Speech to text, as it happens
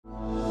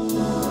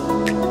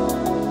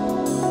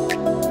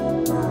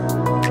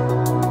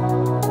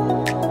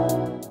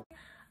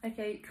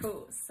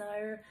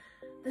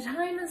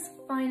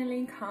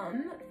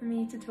come for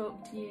me to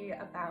talk to you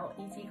about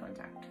ET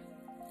contact.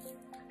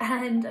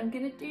 And I'm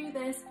gonna do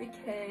this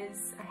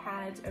because I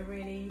had a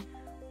really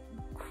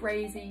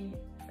crazy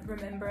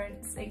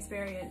remembrance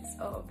experience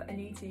of an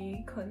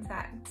ET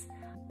contact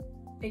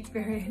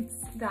experience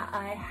that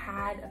I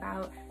had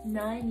about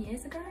 9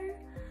 years ago.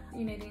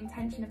 You know, the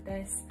intention of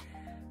this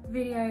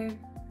video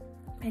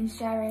and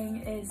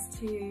sharing is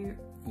to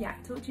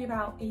talk to you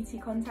about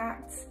ET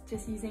contact,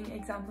 just using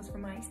examples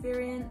from my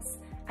experience,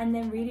 and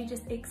then really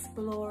just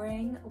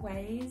exploring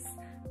ways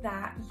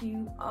that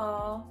you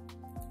are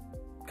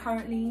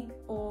currently,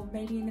 or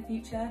maybe in the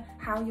future,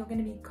 how you're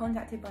going to be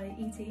contacted by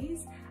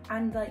ETs,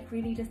 and like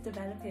really just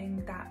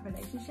developing that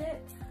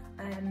relationship,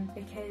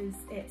 because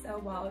it's a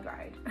wild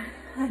ride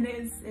and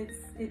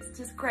it's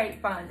just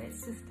great fun.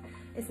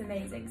 It's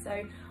amazing.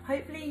 So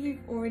hopefully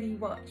you've already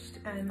watched,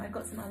 I've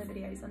got some other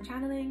videos on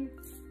channeling,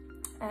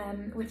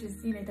 which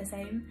is, you know, the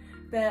same,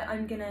 but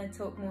I'm gonna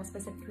talk more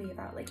specifically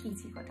about like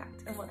ET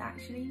contact and what that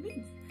actually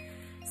means.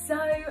 So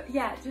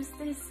yeah, just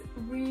this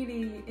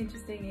really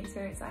interesting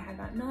experience I had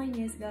about 9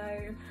 years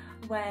ago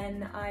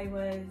when I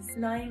was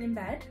lying in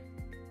bed.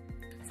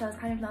 So I was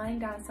kind of lying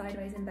down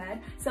sideways in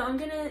bed. So I'm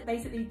gonna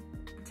basically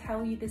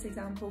tell you this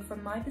example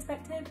from my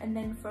perspective and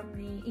then from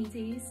the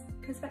ET's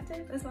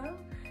perspective as well.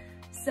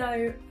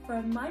 So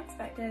from my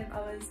perspective,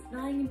 I was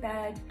lying in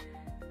bed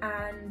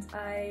and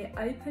I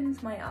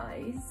opened my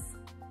eyes,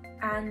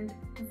 and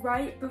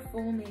right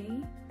before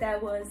me there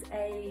was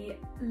a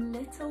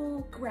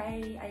little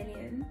grey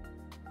alien.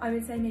 I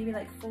would say maybe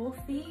like 4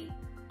 feet,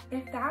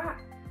 if that,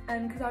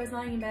 because I was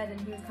lying in bed and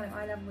he was kind of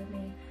eye level with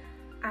me,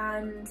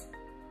 and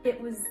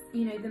it was,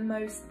 you know, the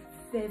most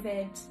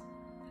vivid,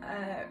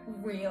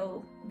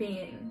 real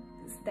being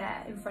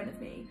there in front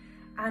of me,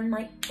 and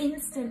my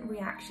instant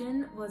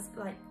reaction was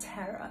like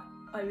terror.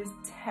 I was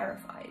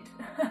terrified.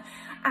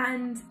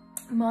 And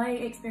my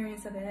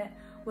experience of it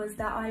was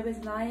that I was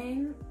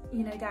lying,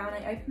 you know, down,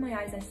 I opened my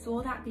eyes, I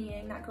saw that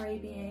being, that grey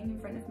being in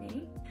front of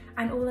me,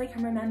 and all I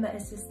can remember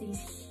is just these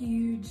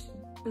huge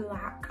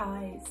black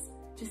eyes,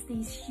 just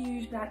these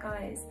huge black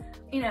eyes.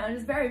 You know, it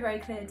was very, very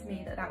clear to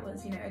me that that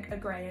was, you know, a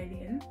grey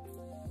alien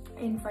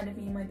in front of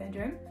me in my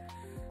bedroom.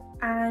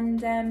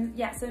 And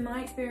yeah, so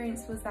my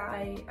experience was that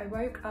I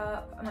woke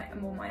up,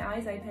 my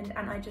eyes opened,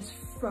 and I just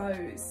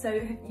froze.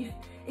 So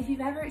if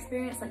you've ever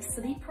experienced like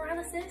sleep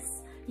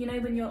paralysis, you know,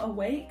 when you're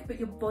awake but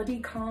your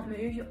body can't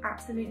move, you're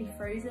absolutely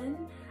frozen,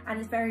 and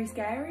it's very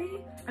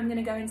scary. I'm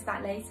gonna go into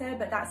that later,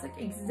 but that's like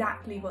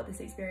exactly what this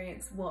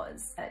experience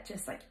was.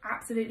 Just like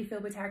absolutely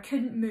filled with terror,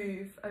 couldn't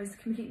move, I was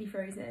completely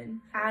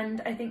frozen.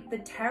 And I think the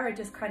terror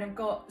just kind of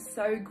got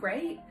so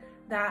great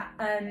that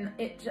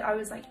I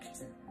was like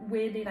just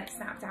weirdly like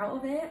snapped out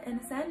of it in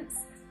a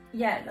sense.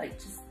 Yeah, like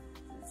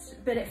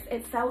but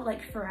it felt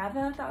like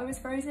forever that I was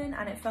frozen,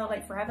 and it felt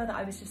like forever that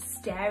I was just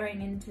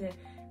staring into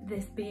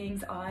this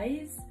being's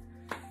eyes.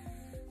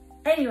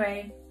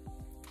 Anyway,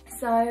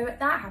 so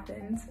that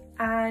happened,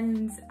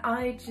 and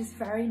I just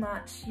very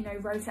much, you know,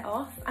 wrote it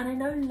off. And I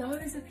know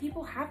loads of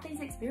people have these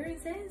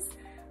experiences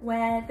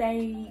where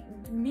they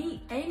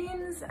meet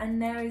aliens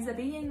and there is a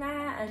being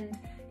there, and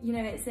you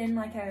know, it's in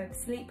like a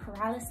sleep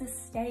paralysis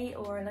state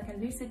or like a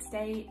lucid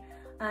state,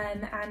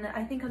 and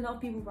I think a lot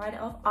of people write it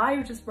off.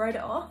 I just wrote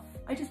it off.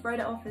 I just wrote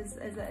it off as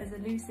a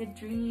lucid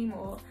dream,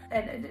 or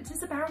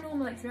just a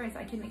paranormal experience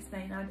I couldn't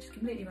explain. I just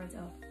completely wrote it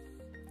off.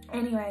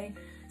 Anyway,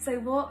 so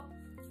what,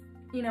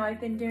 you know,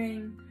 I've been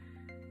doing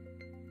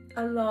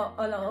a lot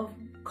of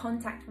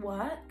contact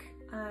work.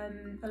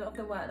 A lot of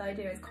the work that I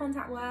do is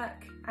contact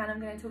work, and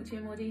I'm going to talk to you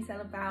in more detail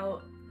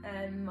about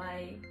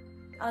my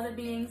other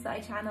beings that I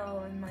channel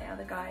and my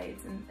other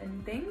guides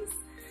and things.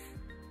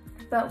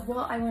 But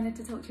what I wanted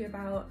to talk to you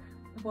about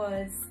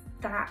was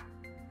that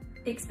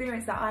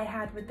experience that I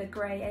had with the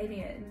grey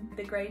alien,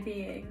 the grey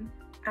being,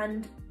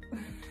 and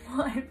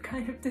what I've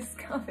kind of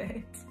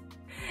discovered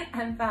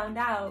and found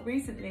out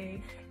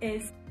recently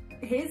is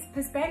his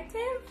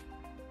perspective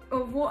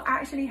of what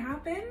actually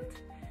happened.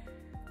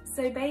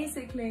 So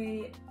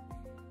basically,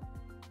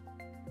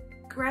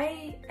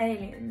 grey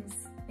aliens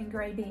and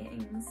grey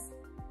beings,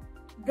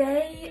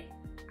 they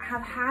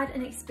have had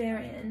an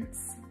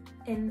experience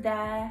in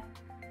their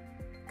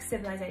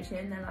civilization,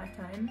 in their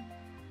lifetime,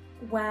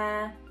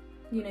 where,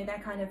 you know, their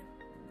kind of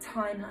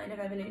timeline of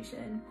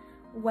evolution,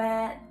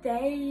 where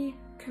they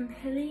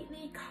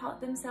completely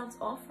cut themselves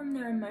off from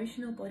their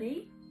emotional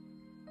body.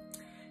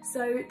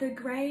 So the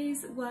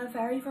Greys were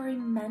very, very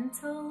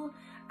mental,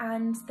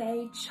 and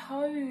they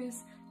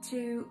chose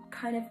to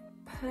kind of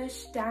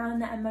push down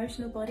their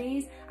emotional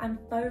bodies and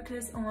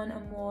focus on a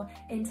more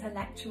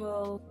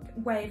intellectual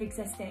way of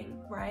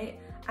existing, right?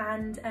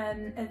 And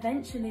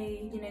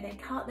eventually, you know, they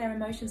cut their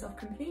emotions off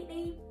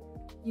completely.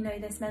 You know,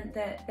 this meant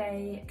that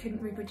they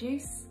couldn't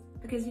reproduce,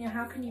 because, you know,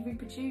 how can you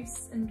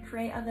reproduce and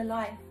create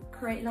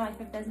create life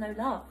if there's no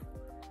love?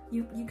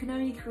 You can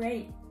only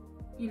create,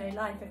 you know,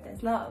 life if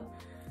there's love.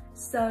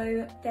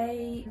 So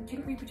they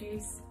couldn't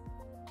reproduce.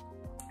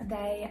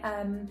 They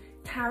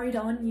carried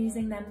on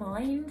using their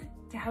mind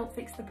to help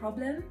fix the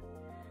problem.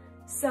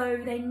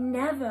 So they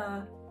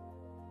never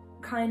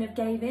kind of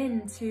gave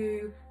in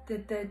to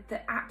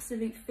the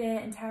absolute fear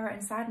and terror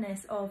and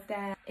sadness of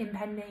their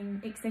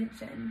impending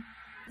extinction.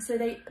 So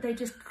they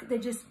just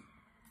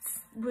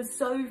was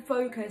so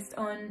focused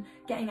on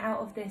getting out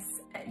of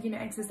this, you know,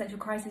 existential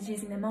crisis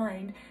using their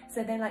mind.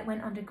 So they like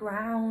went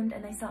underground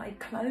and they started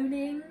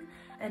cloning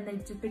and they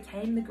just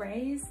became the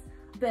Greys.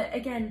 But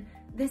again,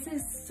 this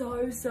is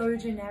so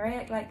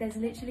generic. Like there's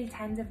literally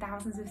tens of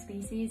thousands of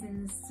species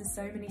and there's just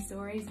so many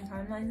stories and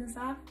timelines and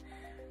stuff.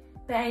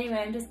 But anyway,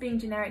 I'm just being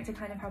generic to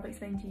kind of help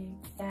explain to you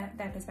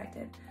their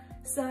perspective.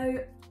 So,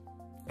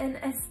 and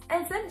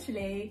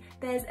essentially,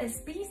 there's a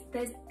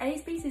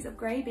species of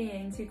grey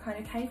beings who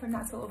kind of came from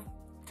that sort of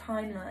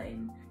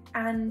timeline,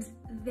 and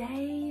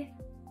they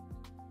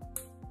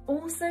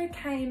also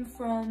came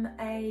from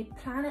a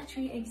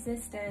planetary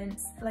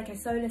existence, like a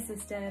solar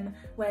system,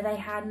 where they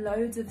had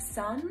loads of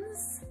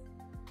suns.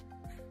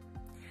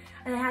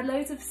 And they had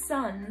loads of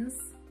suns,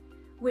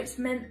 which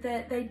meant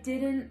that they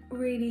didn't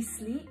really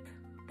sleep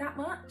that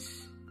much,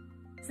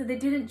 so they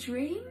didn't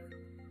dream.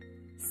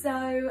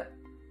 So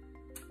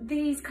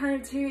these kind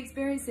of two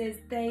experiences,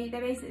 they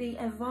basically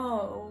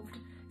evolved.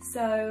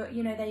 So,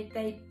 you know,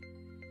 they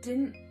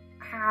didn't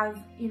have,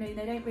 you know,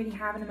 they don't really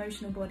have an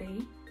emotional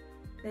body.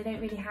 They don't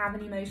really have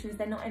any emotions.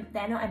 They're not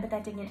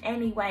empathetic in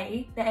any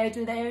way. They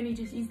only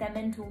just use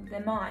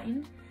their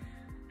mind.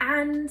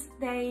 And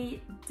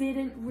they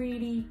didn't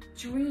really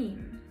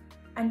dream.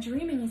 And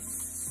dreaming is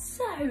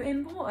so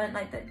important.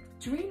 Like that,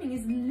 dreaming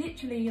is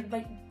literally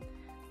like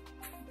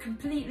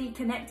completely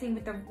connecting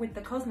with the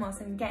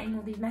cosmos and getting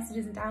all these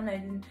messages and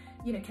downloads, and,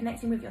 you know,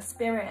 connecting with your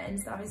spirit and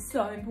stuff is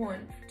so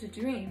important to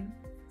dream.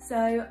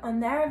 So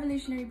on their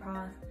evolutionary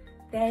path,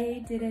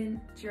 they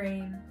didn't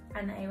dream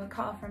and they were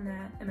cut off from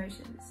their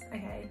emotions.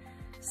 Okay,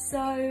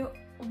 so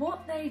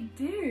what they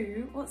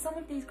do, what some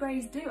of these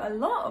Greys do, a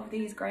lot of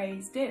these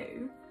Greys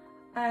do,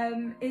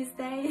 is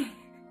they,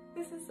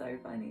 this is so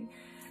funny,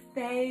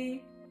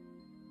 they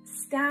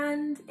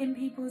stand in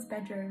people's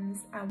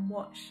bedrooms and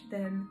watch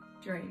them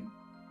dream.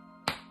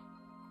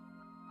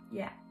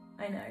 Yeah,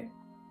 I know.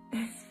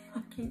 It's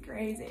fucking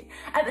crazy.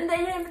 And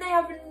they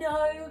have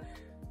no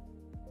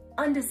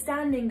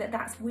understanding that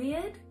that's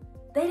weird.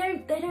 They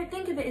don't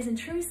think of it as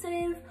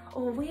intrusive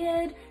or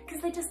weird,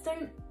 because they just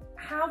don't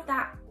have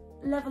that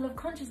level of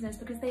consciousness,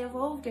 because they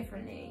evolve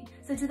differently.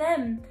 So to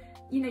them,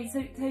 you know,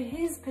 so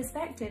his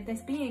perspective,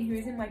 this being who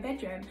is in my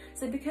bedroom,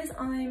 so because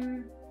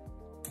I'm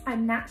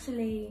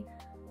naturally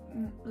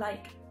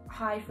like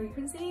high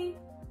frequency,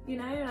 you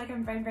know, like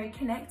I'm very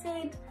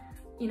connected.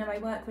 You know, I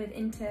work with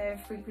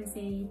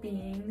inter-frequency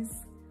beings,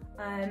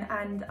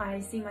 and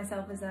I see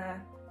myself as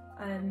a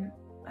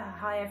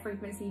higher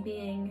frequency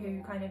being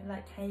who kind of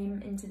like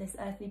came into this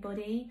earthly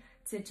body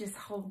to just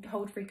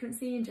hold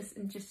frequency and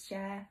just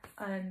share,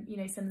 you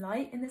know, some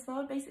light in this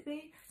world,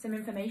 basically, some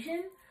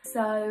information.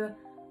 So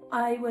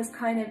I was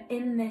kind of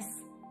in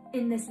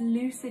this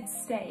lucid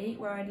state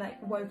where I'd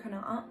like woken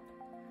up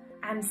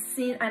and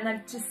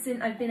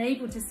I've been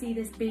able to see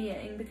this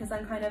being, because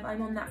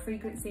I'm on that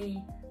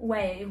frequency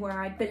wave where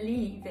I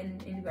believe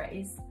in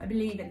Greys. I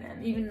believe in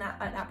them. Even at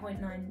that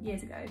point 9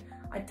 years ago,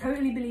 I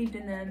totally believed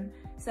in them.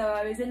 So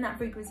I was in that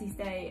frequency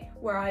state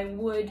where I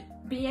would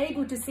be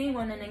able to see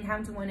one and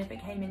encounter one if it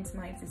came into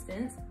my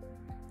existence,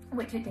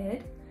 which it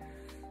did.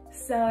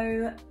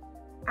 So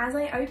as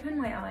I opened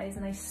my eyes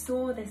and I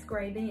saw this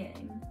Grey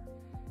being,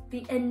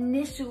 the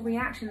initial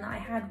reaction that I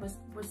had was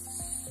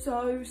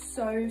so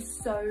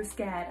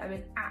scared. I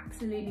was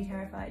absolutely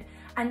terrified.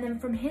 And then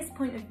from his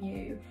point of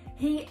view,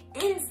 he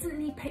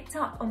instantly picked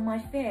up on my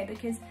fear,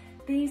 because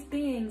these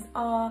beings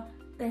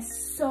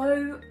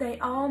they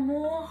are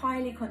more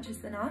highly conscious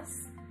than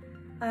us.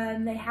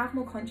 They have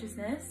more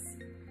consciousness,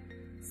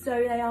 so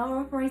they are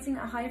operating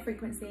at a higher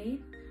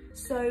frequency.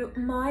 So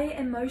my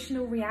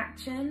emotional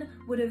reaction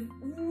would have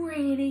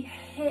really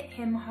hit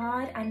him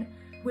hard and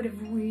would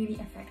have really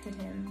affected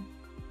him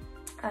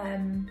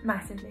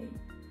massively.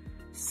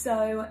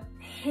 So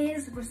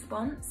his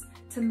response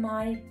to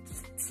my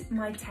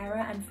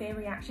terror and fear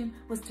reaction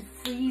was to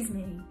freeze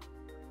me,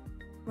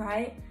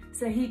 right?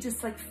 So he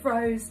just like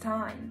froze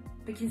time,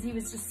 because he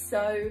was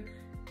so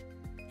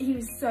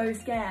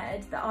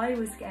scared that I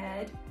was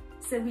scared.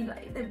 So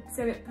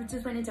it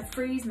just went into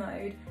freeze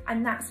mode,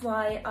 and that's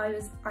why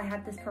I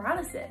had this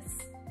paralysis.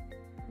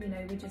 You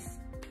know, we just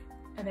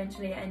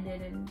eventually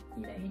ended, and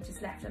you know, he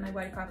just left and I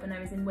woke up and I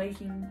was in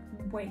waking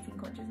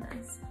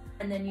consciousness,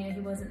 and then, you know, he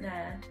wasn't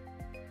there.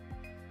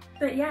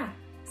 But yeah,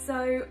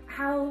 so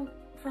how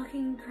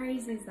fucking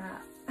crazy is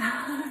that?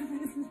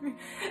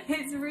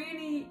 It's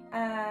really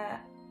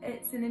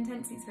it's an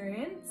intense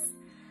experience,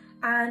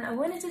 and I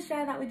wanted to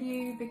share that with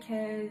you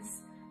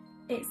because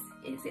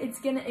it's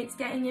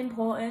getting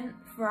important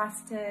for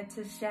us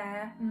to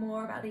share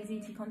more about these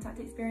ET contact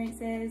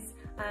experiences,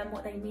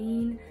 what they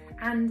mean,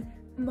 and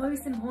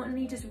most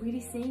importantly, just really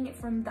seeing it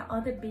from the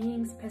other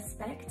being's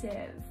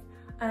perspective,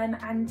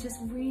 and just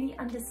really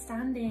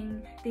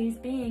understanding these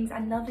beings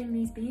and loving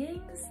these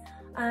beings,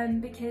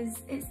 because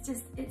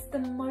it's the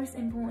most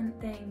important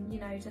thing, you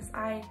know. Just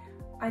I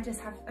I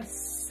just have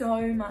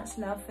so much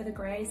love for the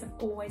Greys. I've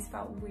always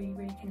felt really,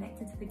 really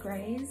connected to the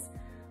Greys.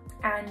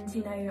 And,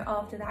 you know,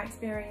 after that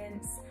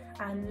experience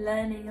and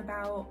learning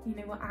about, you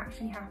know, what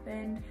actually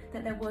happened,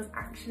 that there was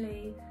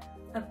actually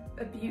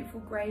a beautiful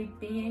Grey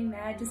being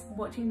there just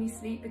watching me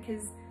sleep,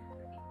 because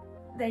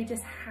they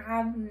just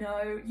have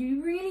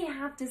you really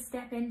have to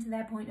step into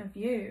their point of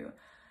view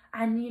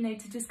and, you know,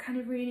 to just kind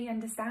of really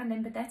understand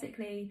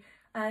empathetically,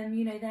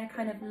 you know, their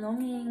kind of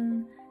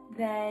longing,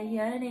 their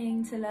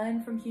yearning to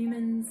learn from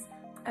humans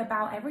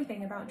about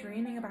everything, about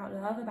dreaming, about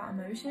love, about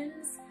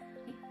emotions.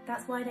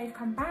 That's why they've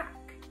come back,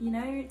 you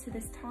know, to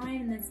this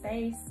time and this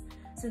space,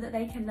 so that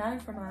they can learn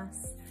from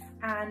us,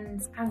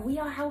 and we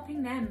are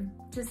helping them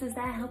just as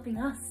they're helping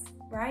us,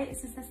 right?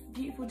 It's just this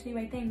beautiful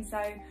two-way thing.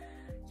 So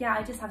yeah,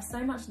 I just have so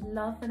much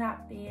love for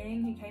that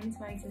being who came into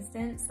my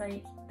existence.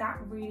 Like, that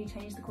really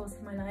changed the course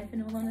of my life,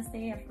 in all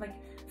honesty. I've like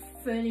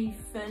fully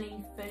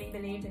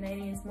believed in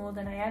aliens more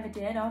than I ever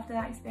did after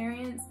that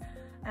experience,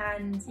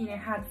 and, you know,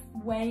 had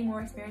way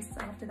more experiences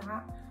after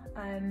that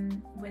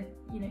with,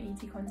 you know,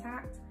 ET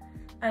contact.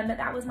 But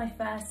that was my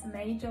first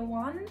major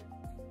one.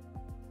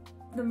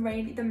 The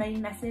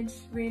main message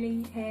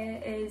really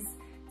here is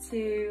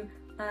to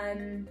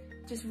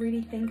just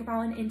really think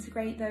about and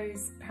integrate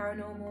those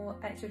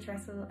paranormal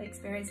extraterrestrial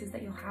experiences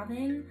that you're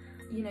having.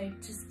 You know,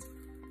 just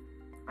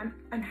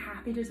I'm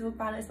happy to talk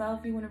about it as well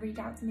if you want to reach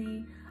out to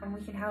me and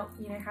we can help,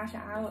 you know, hash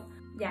it out.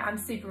 Yeah, I'm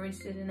super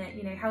interested in it.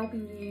 You know,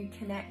 helping you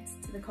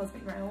connect to the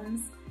cosmic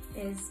realms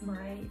is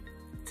my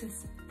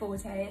just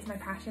forte, it's my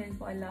passion, it's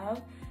what I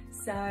love.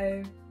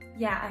 So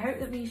yeah, I hope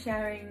that me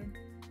sharing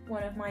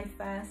one of my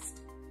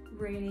first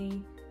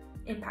really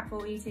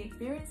impactful ET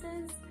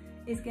experiences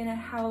is going to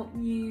help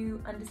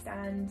you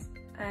understand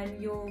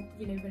your,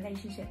 you know,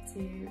 relationship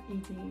to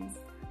ETs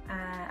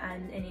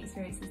and any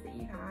experiences that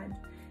you've had.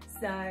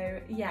 So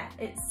yeah,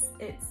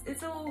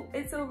 it's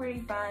all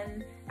really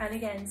fun, and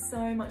again,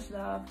 so much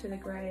love to the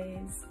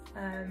Greys.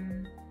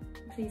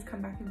 Please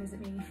come back and visit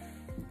me.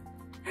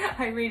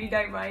 I really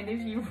don't mind if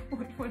you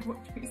want to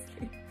watch me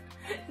sleep.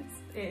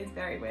 It is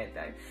very weird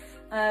though.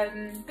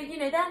 But you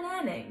know, they're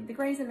learning. The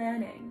Greys are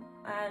learning.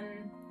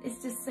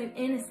 It's just so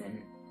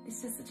innocent.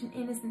 It's just such an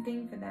innocent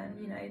thing for them.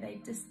 You know, they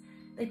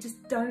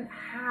just don't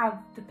have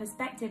the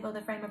perspective or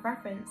the frame of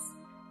reference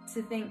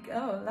to think,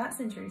 oh, that's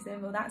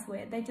intrusive or that's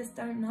weird. They just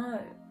don't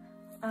know.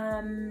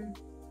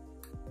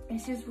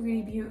 It's just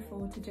really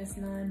beautiful to just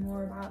learn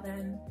more about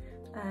them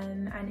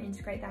and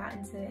integrate that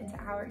into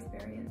our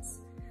experience.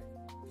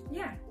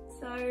 Yeah,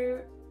 so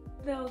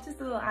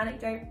just a little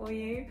anecdote for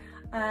you.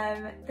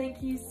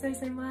 Thank you so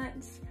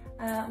much.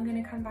 I'm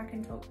going to come back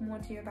and talk more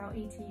to you about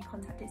ET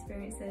contact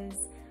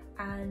experiences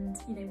and,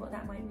 you know, what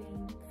that might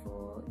mean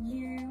for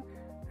you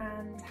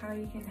and how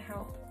you can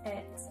help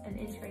it and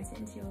integrate it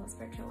into your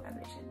spiritual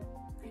evolution.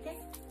 Okay?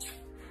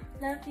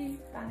 Love you.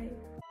 Bye.